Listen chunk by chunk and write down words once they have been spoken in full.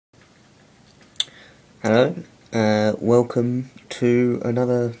Hello, welcome to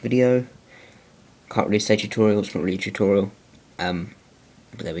another video. Can't really say tutorial, it's not really a tutorial, but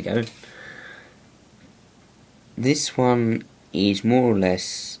there we go. This one is more or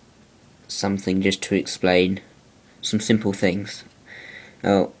less something just to explain some simple things.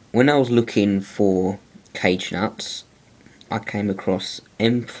 Now, when I was looking for cage nuts, I came across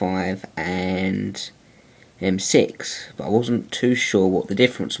M5 and M6, but I wasn't too sure what the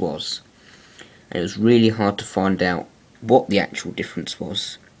difference was. And it was really hard to find out what the actual difference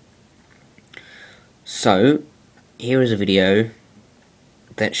was. So, here is a video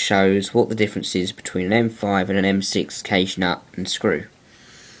that shows what the difference is between an M5 and an M6 cage nut and screw.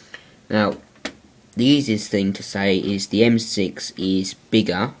 Now, the easiest thing to say is the M6 is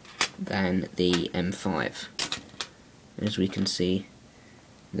bigger than the M5. As we can see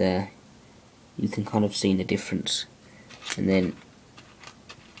there, you can kind of see the difference, and then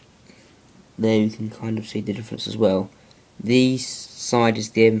there you can kind of see the difference as well. This side is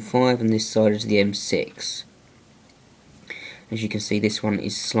the M5 and this side is the M6. As you can see, this one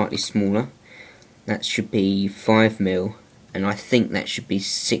is slightly smaller. That should be 5mm, and I think that should be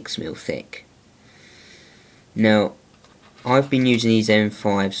 6mm thick. Now, I've been using these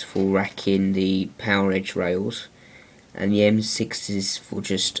M5s for racking the power edge rails, and the M6s for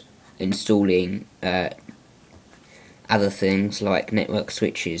just installing other things like network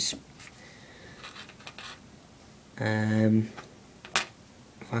switches. If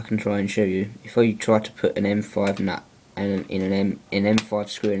I can try and show you, if I try to put an M5 nut and in an M5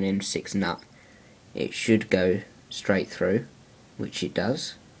 screw and an M6 nut, it should go straight through, which it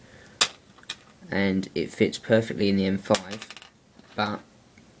does, and it fits perfectly in the M5, but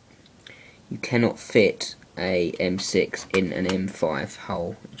you cannot fit a M6 in an M5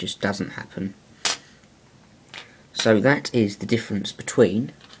 hole. It just doesn't happen. So that is the difference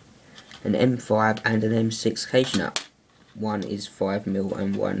between an M5 and an M6 cage nut. One is 5mm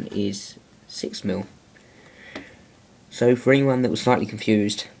and one is 6mm. So for anyone that was slightly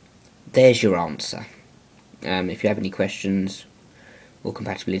confused, there's your answer. If you have any questions or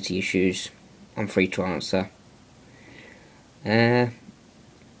compatibility issues, I'm free to answer. Go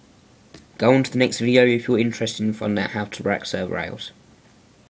on to the next video if you're interested in finding out how to rack server rails.